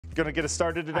going to get us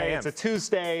started today? It's a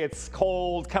Tuesday. It's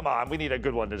cold. Come on. We need a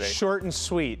good one today. Short and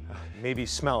sweet, maybe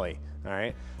smelly. All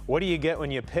right. What do you get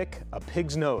when you pick a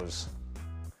pig's nose?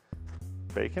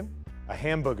 Bacon? A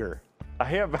hamburger. A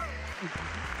hamburger.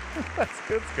 That's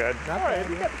good. All right,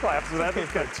 you got claps for that.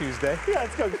 That's good. Tuesday. Yeah,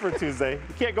 it's good for Tuesday.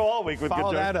 You can't go all week with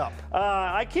Follow good that up.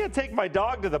 I can't take my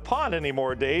dog to the pond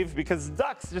anymore, Dave, because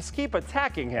ducks just keep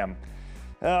attacking him.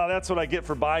 That's what I get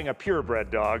for buying a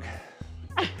purebred dog.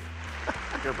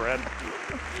 Purebred.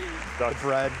 Duck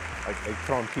Bread. Like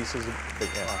throwing pieces of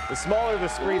The smaller the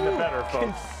screen, the better, folks.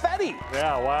 confetti.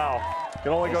 Yeah, wow.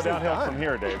 Can only go downhill from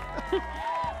here, Dave.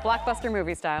 Blockbuster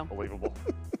movie style. Unbelievable.